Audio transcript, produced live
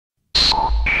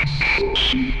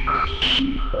Hi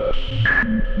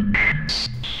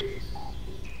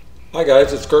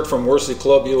guys, it's Kurt from Wersi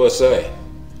Club USA.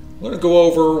 I'm going to go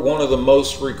over one of the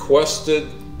most requested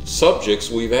subjects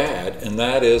we've had, and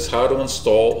that is how to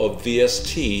install a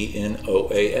VST in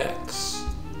OAX.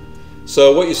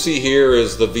 So what you see here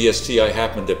is the VST I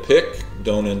happen to pick.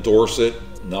 Don't endorse it,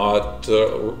 not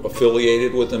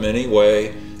affiliated with them in any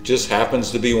way. Just happens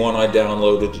to be one I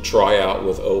downloaded to try out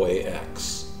with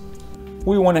OAX.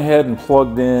 We went ahead and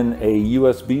plugged in a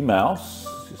USB mouse.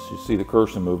 You see the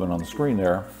cursor moving on the screen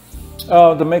there.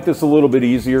 To make this a little bit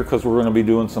easier, because we're going to be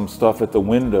doing some stuff at the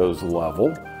Windows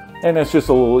level, and it's just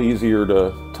a little easier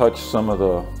to touch some of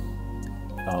the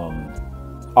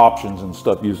options and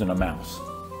stuff using a mouse.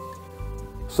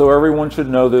 So everyone should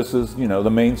know this is, the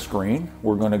main screen.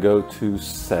 We're going to go to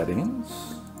Settings,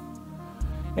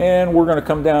 and we're going to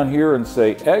come down here and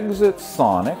say Exit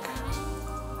Sonic,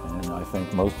 and I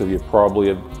think most of you probably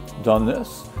have done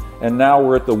this. And now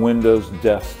we're at the Windows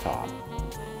desktop.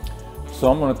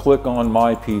 So I'm going to click on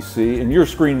my PC, and your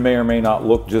screen may or may not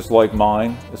look just like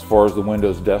mine as far as the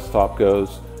Windows desktop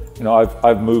goes.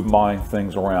 I've moved my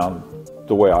things around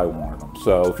the way I wanted them.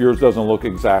 So if yours doesn't look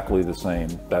exactly the same,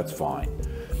 that's fine.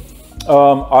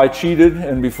 I cheated,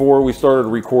 and before we started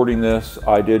recording this,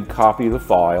 I did copy the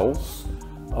files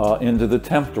into the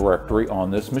temp directory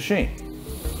on this machine.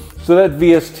 So that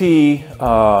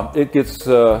VST, it gets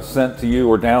sent to you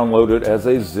or downloaded as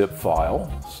a zip file.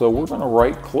 So we're going to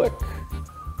right click.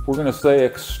 We're going to say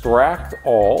extract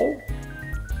all,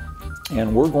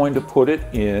 and we're going to put it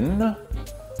in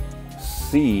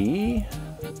C,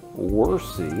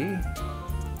 Wersi,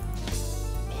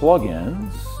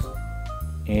 plugins,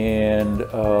 and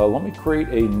let me create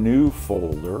a new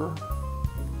folder.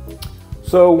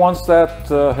 So once that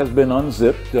has been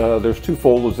unzipped, there's two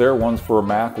folders there. One's for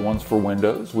Mac, one's for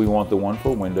Windows. We want the one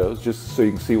for Windows, just so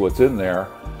you can see what's in there.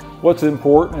 What's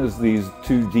important is these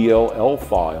two DLL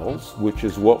files, which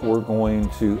is what we're going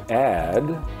to add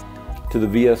to the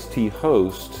VST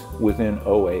host within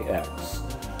OAX.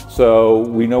 So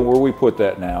we know where we put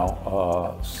that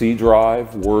now. C drive,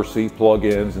 Wersi,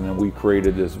 plugins, and then we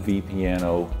created this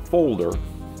vPiano folder,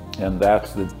 and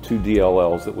that's the two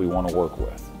DLLs that we want to work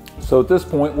with. So at this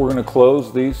point, we're going to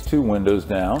close these two windows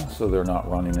down so they're not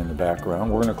running in the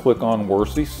background. We're going to click on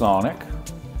Wersi Sonic,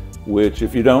 which,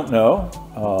 if you don't know,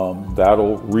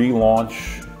 that'll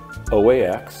relaunch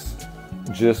OAX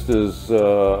just as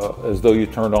though you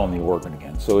turned on the organ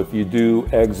again. So if you do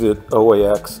exit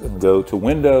OAX and go to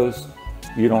Windows,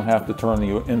 you don't have to turn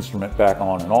the instrument back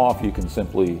on and off. You can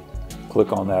simply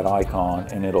click on that icon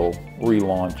and it'll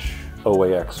relaunch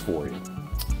OAX for you.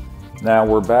 Now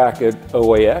we're back at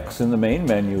OAX in the main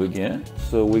menu again.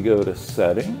 So we go to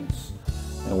Settings,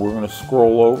 and we're going to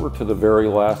scroll over to the very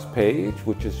last page,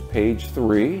 which is page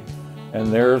 3,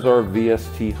 and there's our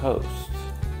VST host.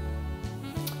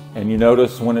 And you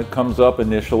notice when it comes up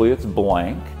initially, it's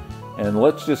blank. And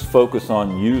let's just focus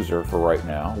on user for right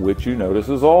now, which you notice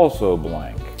is also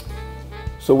blank.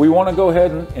 So we want to go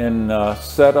ahead and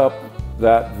set up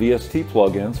that VST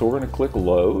plugin. So we're going to click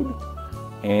Load,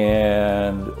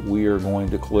 and we are going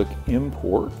to click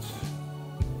Import.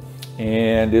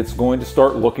 And it's going to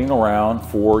start looking around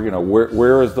for,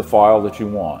 where is the file that you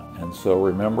want. And so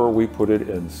remember, we put it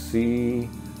in C,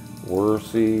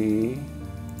 Wersi,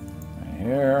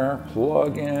 here,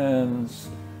 plugins,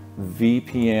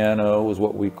 vPiano is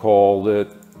what we called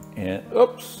it. And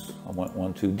oops, I went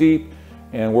one too deep.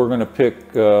 And we're going to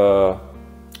pick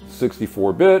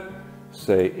 64-bit,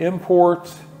 say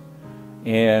import,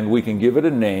 and we can give it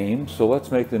a name. So let's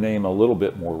make the name a little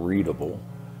bit more readable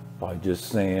by just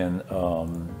saying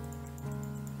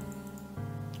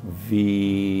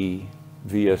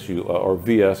VSU or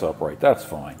VS upright. That's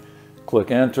fine.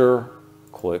 Click enter,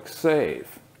 click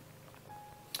save.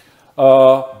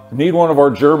 Need one of our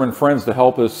German friends to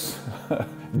help us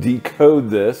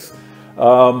decode this.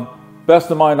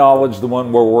 Best of my knowledge, the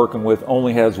one we're working with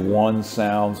only has one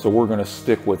sound, so we're going to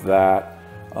stick with that.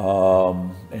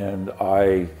 And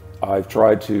I've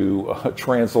tried to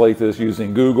translate this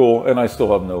using Google, and I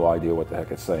still have no idea what the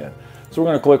heck it's saying. So we're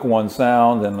going to click one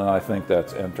sound, and then I think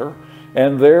that's enter.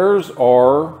 And there's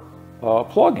our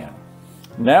plugin.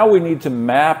 Now we need to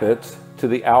map it to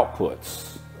the outputs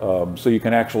so you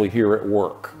can actually hear it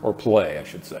work, or play, I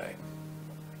should say.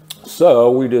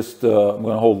 So we just, I'm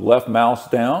going to hold left mouse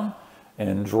down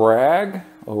and drag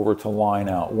over to line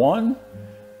out 1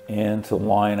 and to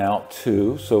line out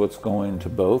 2. So it's going to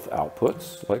both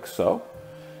outputs like so.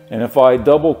 And if I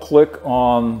double click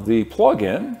on the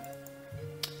plugin,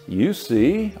 you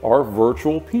see our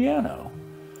virtual piano.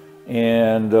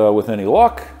 And with any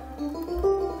luck,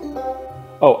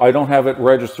 Oh, I don't have it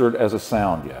registered as a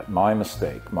sound yet. My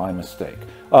mistake, my mistake.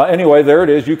 Anyway, there it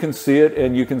is. You can see it,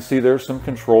 and you can see there's some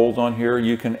controls on here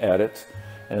you can edit.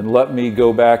 And let me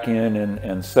go back in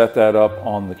and set that up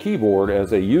on the keyboard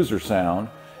as a user sound.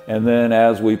 And then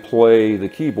as we play the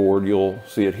keyboard, you'll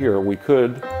see it here. We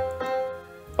could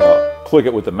click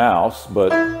it with the mouse, but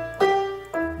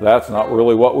that's not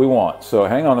really what we want. So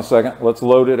hang on a second. Let's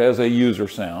load it as a user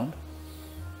sound.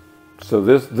 So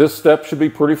this step should be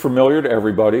pretty familiar to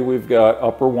everybody. We've got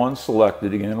upper one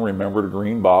selected again. Remember the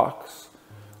green box.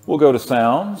 We'll go to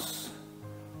sounds.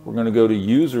 We're going to go to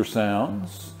user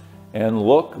sounds. And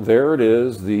look, there it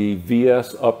is, the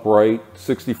VS upright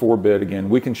 64-bit. Again,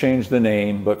 we can change the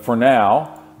name, but for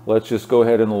now, let's just go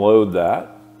ahead and load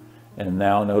that. And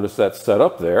now notice that's set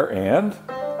up there, and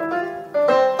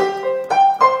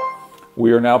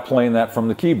we are now playing that from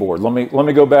the keyboard. Let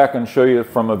me go back and show you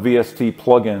from a VST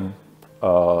plugin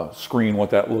screen what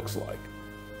that looks like.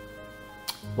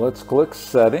 Let's click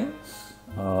settings.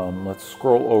 Let's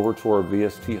scroll over to our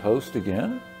VST host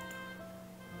again.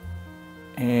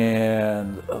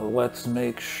 And let's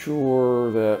make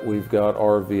sure that we've got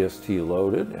our VST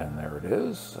loaded, and there it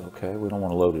is. Okay, we don't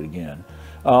want to load it again.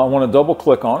 I want to double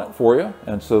click on it for you,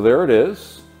 and so there it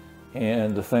is.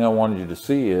 And the thing I wanted you to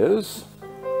see is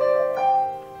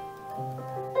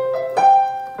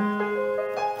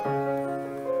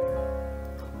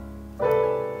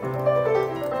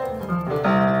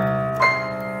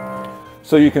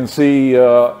so you can see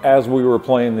as we were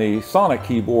playing the Sonic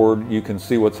keyboard, you can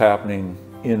see what's happening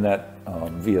in that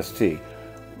VST.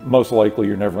 Most likely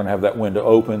you're never going to have that window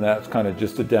open. That's kind of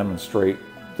just to demonstrate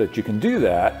that you can do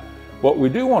that. What we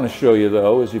do want to show you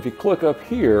though is if you click up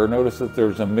here, notice that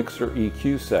there's a mixer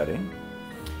EQ setting.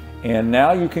 And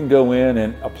now you can go in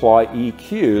and apply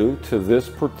EQ to this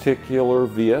particular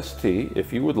VST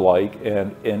if you would like,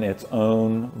 and in its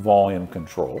own volume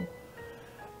control.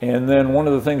 And then one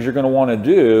of the things you're going to want to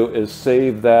do is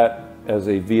save that as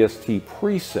a VST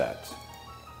preset.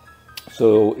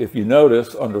 So if you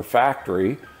notice under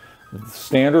factory, the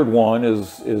standard one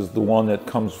is the one that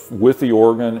comes with the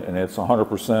organ, and it's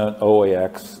 100%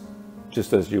 OAX,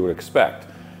 just as you would expect.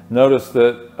 Notice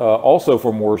that also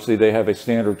from Wersi, they have a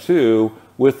standard 2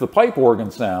 with the pipe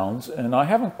organ sounds, and I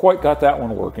haven't quite got that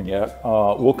one working yet.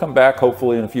 We'll come back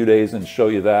hopefully in a few days and show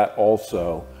you that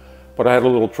also, but I had a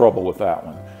little trouble with that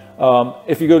one.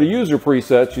 If you go to user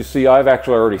presets, you see I've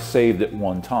actually already saved it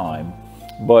one time,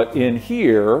 but in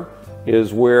here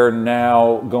is where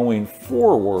now going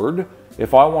forward,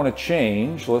 if I want to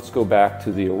change, let's go back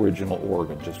to the original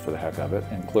organ just for the heck of it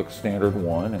and click standard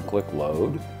 1 and click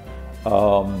load.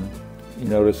 You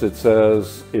notice it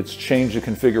says it's changed the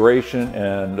configuration,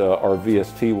 and our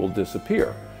VST will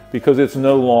disappear because it's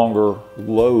no longer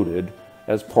loaded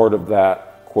as part of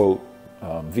that quote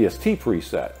VST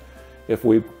preset. If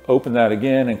we open that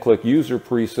again and click user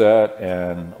preset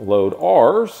and load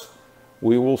ours,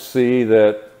 we will see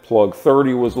that plug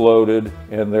 30 was loaded,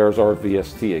 and there's our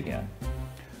VST again.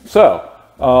 So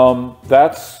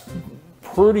that's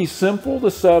pretty simple to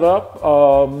set up.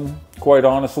 Quite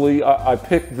honestly, I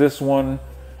picked this one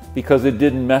because it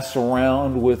didn't mess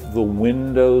around with the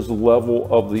Windows level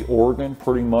of the organ.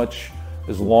 Pretty much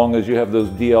as long as you have those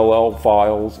DLL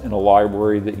files in a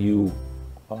library that you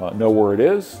know where it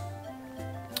is,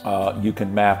 you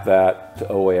can map that to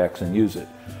OAX and use it.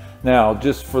 Now,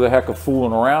 just for the heck of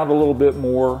fooling around a little bit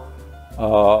more,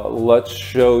 let's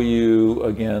show you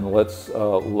again, let's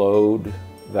load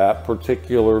that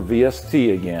particular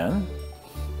VST again.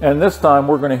 And this time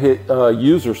we're going to hit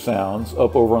user sounds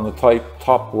up over on the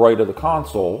top right of the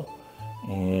console.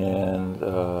 And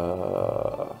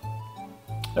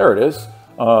there it is.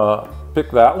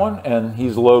 Pick that one, and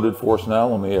he's loaded for us now.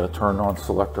 Let me turn on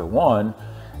selector 1.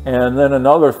 And then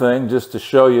another thing, just to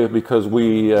show you, because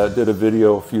we did a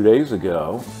video a few days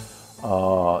ago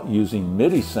using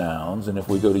MIDI sounds, and if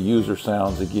we go to user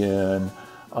sounds again,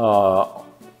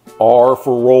 R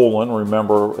for Roland,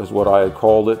 remember, is what I had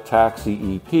called it,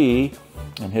 Taxi EP,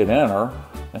 and hit enter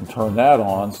and turn that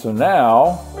on. So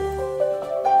now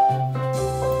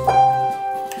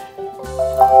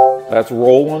that's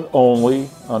Roland only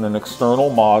on an external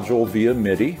module via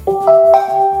MIDI.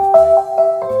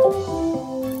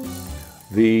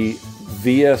 The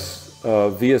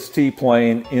VST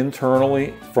playing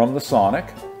internally from the Sonic,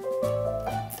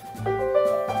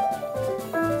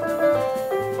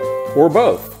 or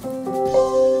both.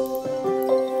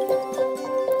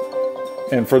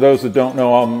 And for those that don't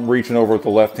know, I'm reaching over at the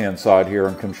left-hand side here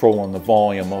and controlling the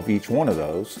volume of each one of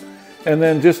those. And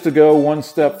then just to go one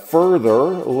step further,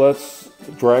 let's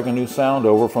drag a new sound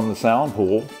over from the sound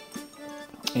pool.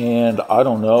 And I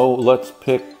don't know, let's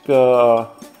pick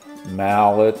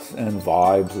mallets and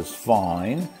vibes is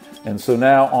fine. And so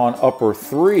now on upper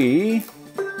 3,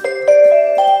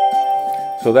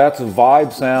 so that's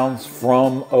vibe sounds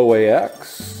from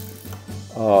OAX.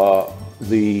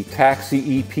 The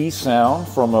Taxi EP sound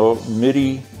from a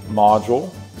MIDI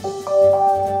module.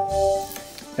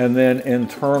 And then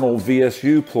internal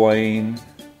VSU playing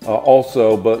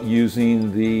also, but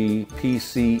using the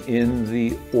PC in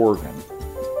the organ.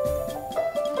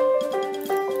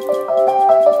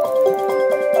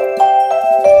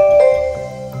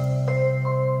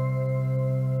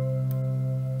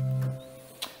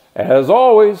 As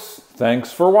always,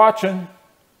 thanks for watching.